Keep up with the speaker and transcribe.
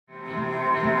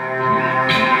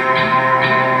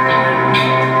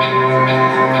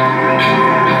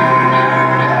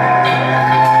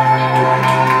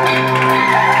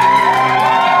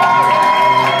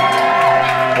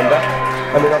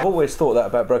always thought that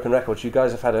about Broken Records. You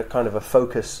guys have had a kind of a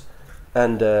focus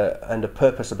and a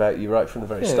purpose about you right from the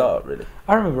very start, really.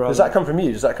 I remember. Does that come from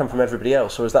you? Does that come from everybody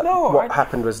else, or is that what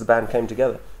happened as the band came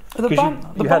together? Because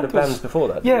you had a band before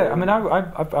that. Yeah, I mean,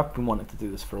 I've been wanting to do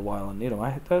this for a while, and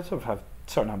I sort of have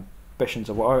certain ambitions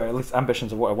of or at least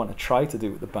ambitions of what I want to try to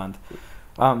do with the band.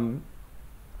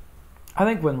 I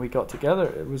think when we got together,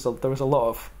 there was a lot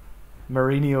of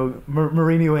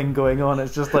Mourinhoing going on.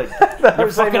 It's just like,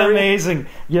 you're fucking amazing,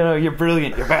 you're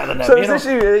brilliant, you're better than them. So is this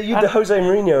you the Jose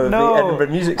Mourinho of the Edinburgh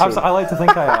music scene? I like to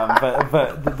think I am,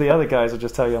 but the other guys will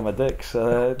just tell you I'm a dick.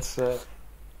 So it's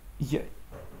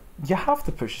you have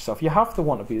to push yourself. You have to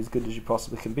want to be as good as you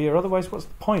possibly can be, or otherwise, what's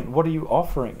the point? What are you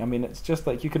offering? I mean, it's just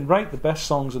like you can write the best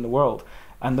songs in the world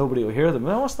and nobody will hear them.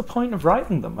 Well, what's the point of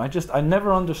writing them? I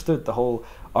never understood the whole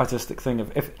artistic thing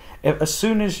of if as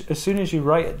soon as you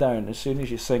write it down, as soon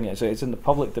as you sing it, so it's in the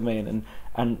public domain,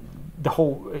 and the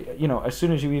whole as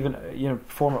soon as you even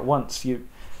perform it once, you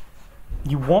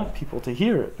want people to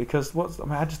hear it, because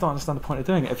I just don't understand the point of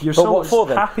doing it. If you're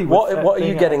happy with what are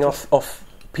you getting off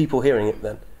people hearing it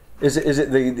then? Is it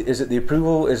the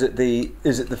approval? Is it the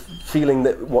feeling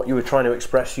that what you were trying to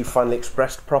express you finally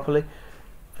expressed properly?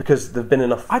 Because there've been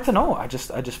enough. I don't know. I just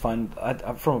find,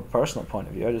 from a personal point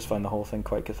of view, I just find the whole thing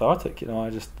quite cathartic.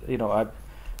 But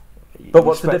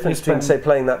what's the difference between, say,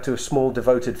 playing that to a small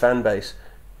devoted fan base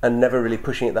and never really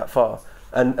pushing it that far,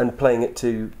 and playing it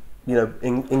to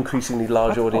increasingly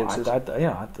large audiences? I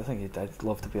think I'd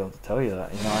love to be able to tell you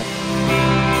that.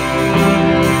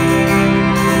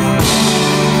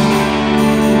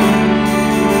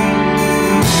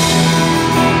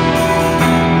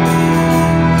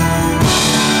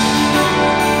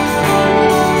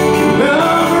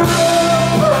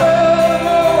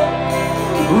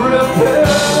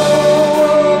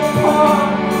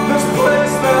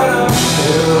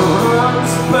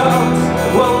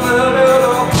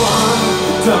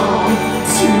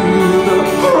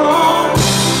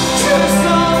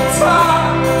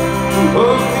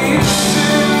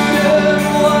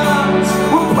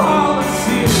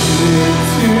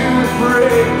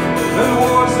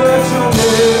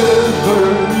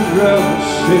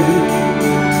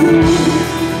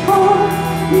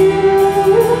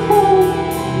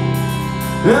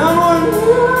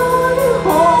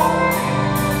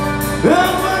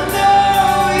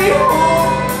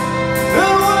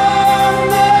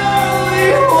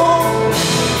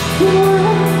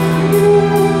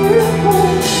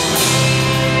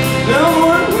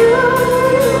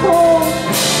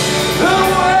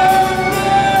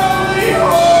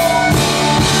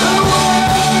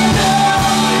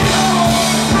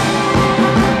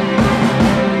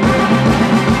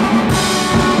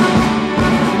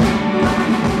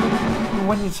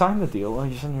 Sign the deal,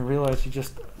 and you suddenly realise you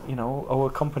just owe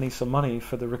a company some money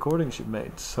for the recordings you've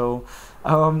made. So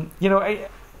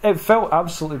it felt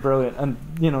absolutely brilliant, and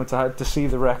to see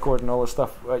the record and all this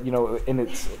stuff,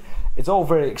 it's all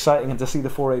very exciting, and to see the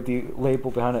 4AD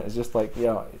label behind it is just like,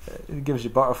 it gives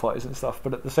you butterflies and stuff.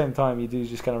 But at the same time, you do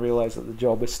just kind of realise that the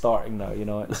job is starting now,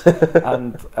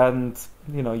 and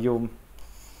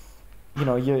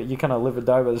you kind of live or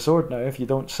die by the sword now. If you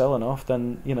don't sell enough,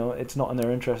 then it's not in their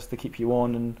interest to keep you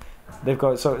on, and they've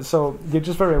got so you're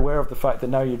just very aware of the fact that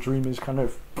now your dream is kind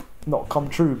of not come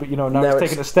true, but now it's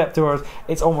taking a step towards,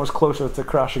 it's almost closer to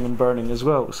crashing and burning as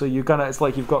well. So it's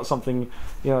like you've got something,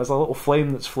 it's a little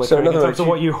flame that's flickering in terms of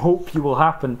what you hope you will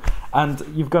happen, and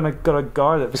you've got to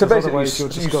guard it, because so otherwise you'll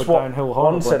just go downhill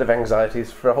horribly. One set of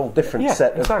anxieties for a whole different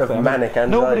set of manic anxieties.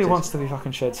 Nobody wants to be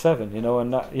fucking Shed 7,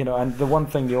 and that, and the one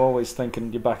thing you always think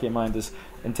in your back of your mind is,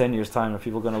 in 10 years' time, are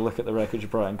people going to look at the record you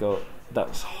brought and go,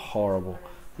 that's horrible,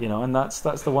 and that's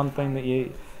the one thing that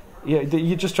you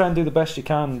just try and do the best you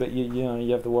can, but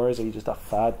you have the worries, are you just a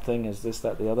fad thing, is this,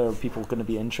 that, the other, are people going to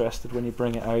be interested when you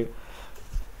bring it out?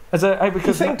 Because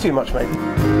you think too much, mate.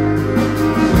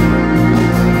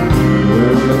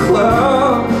 When the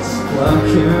clouds black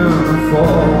and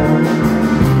fall,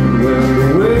 when the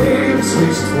waves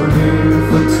reach 20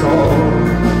 foot tall,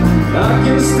 I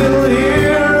can still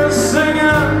hear her singing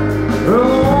her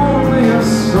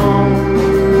loneliest song.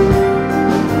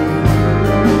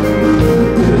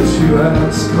 Did you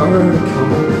ask her to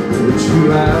come? Did you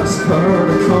ask her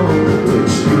to come? Did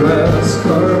you ask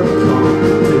her to come?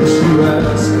 Did you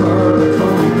ask her to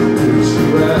come? Did you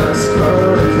ask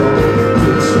her to come?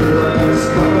 Did you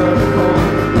ask her to come?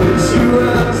 Did you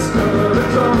ask her to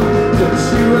come? Did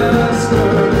you ask her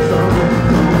to come?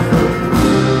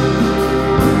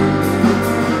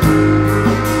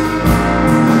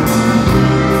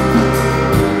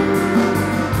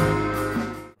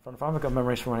 I've got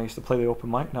memories from when I used to play the open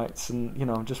mic nights,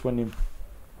 and just when you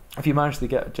if you manage to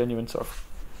get a genuine sort of,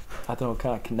 I don't know,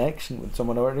 kind of connection with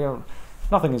someone, or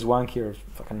nothing as wanky or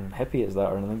fucking hippie as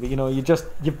that or anything, but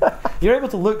you're able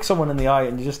to look someone in the eye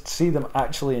and you just see them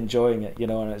actually enjoying it,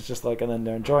 and it's just like, and then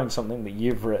they're enjoying something that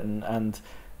you've written, and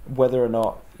whether or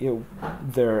not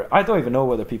I don't even know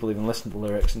whether people even listen to the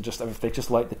lyrics, and just if they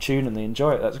just like the tune and they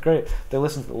enjoy it, that's great. If they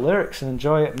listen to the lyrics and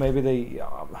enjoy it, maybe they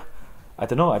I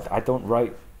don't know, I don't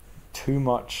write too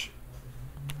much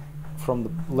from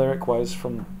the lyric wise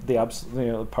from the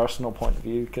the personal point of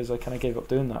view, because I kind of gave up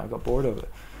doing that. I got bored of it.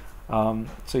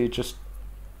 So you just,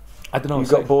 I don't know. You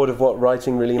got bored of what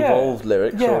writing really involved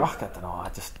lyrics? Yeah, I don't know.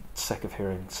 I'm just sick of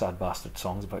hearing sad bastard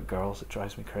songs about girls. It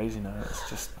drives me crazy now. It's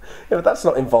just but that's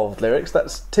not involved lyrics.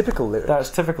 That's typical lyrics. That's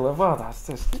typical. Well, that's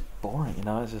just boring.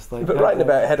 It's just like. But writing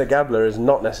about Hedda Gabler is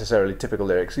not necessarily typical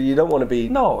lyrics. So you don't want to be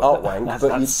art wank.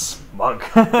 That's smug.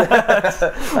 That's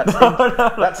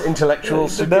intellectual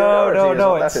superiority.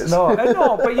 No, it's not.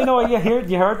 No, but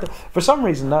you heard for some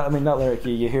reason that lyric.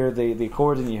 You hear the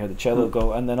chord and you hear the cello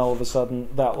go, and then all of a sudden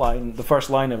that line, the first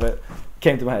line of it,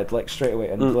 came to my head like straight away,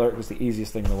 and the lyric was the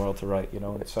easiest thing in the world to write.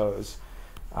 So it was.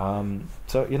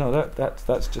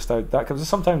 That's just how that comes.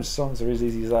 Sometimes songs are as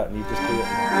easy as that, and you just do it.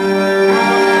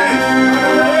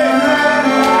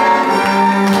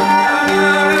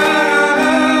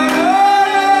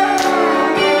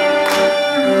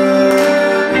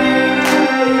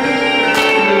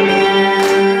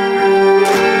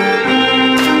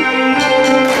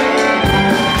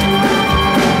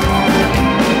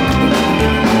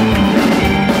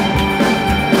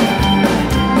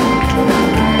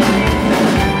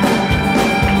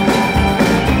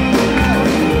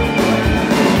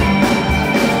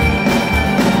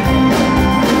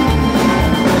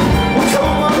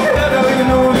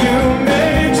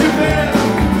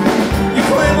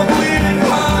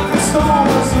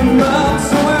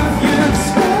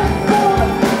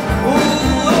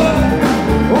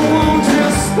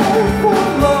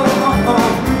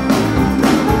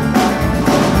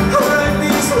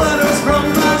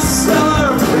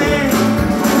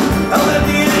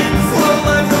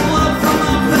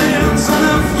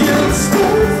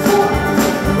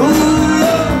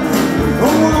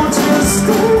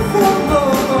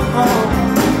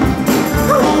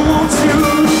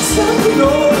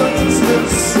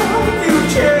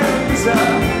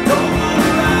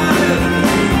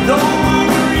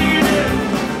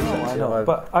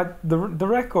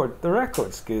 The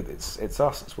record's good. It's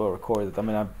us. It's well recorded.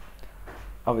 I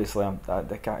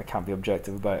can't be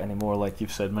objective about it anymore. Like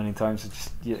you've said many times,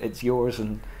 it's yours,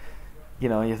 and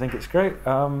you think it's great.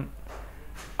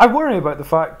 I worry about the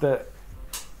fact that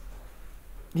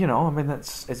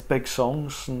it's big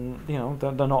songs, and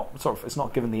they're not sort of, it's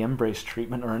not given the Embrace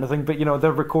treatment or anything, but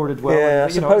they're recorded well. Yeah,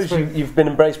 and, I suppose you've been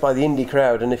embraced by the indie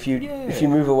crowd, and if you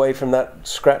move away from that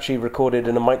scratchy recorded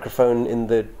in a microphone in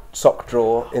the sock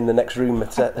drawer in the next room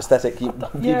aesthetic, people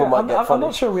might get funny. I'm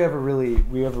not sure we ever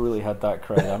really had that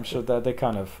crowd. I'm sure that they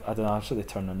kind of, I don't know, I'm sure they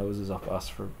turn their noses up at us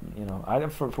for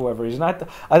for whatever reason. I don't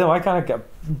know, I kind of get a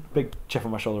big chip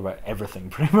on my shoulder about everything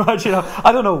pretty much.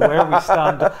 I don't know where we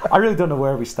stand. I really don't know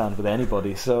where we stand with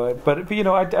anybody. So, but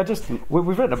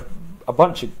we've written a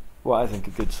bunch of what I think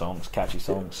are good songs, catchy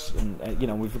songs, and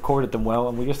we've recorded them well,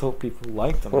 and we just hope people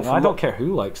like them. Well, I don't care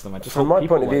who likes them. I just from hope my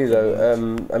point of view,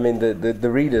 them. though, the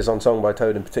readers on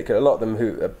SongbyToad in particular, a lot of them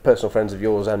who are personal friends of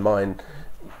yours and mine.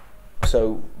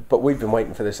 So, but we've been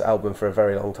waiting for this album for a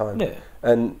very long time,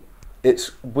 and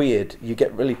it's weird. You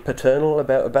get really paternal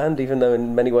about a band, even though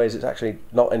in many ways it's actually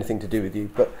not anything to do with you.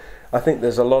 But I think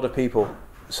there's a lot of people,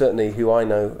 certainly who I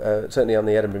know, certainly on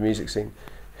the Edinburgh music scene,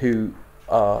 who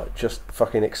are just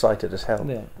fucking excited as hell,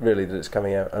 really, that it's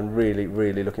coming out, and really,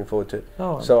 really looking forward to it.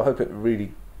 So I hope it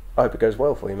goes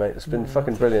well for you, mate. It's been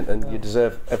fucking brilliant, and you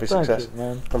deserve every success. You,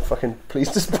 man. I'm fucking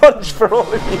pleased as punch for all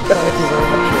of you guys. Thank you very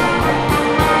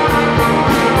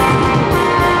much.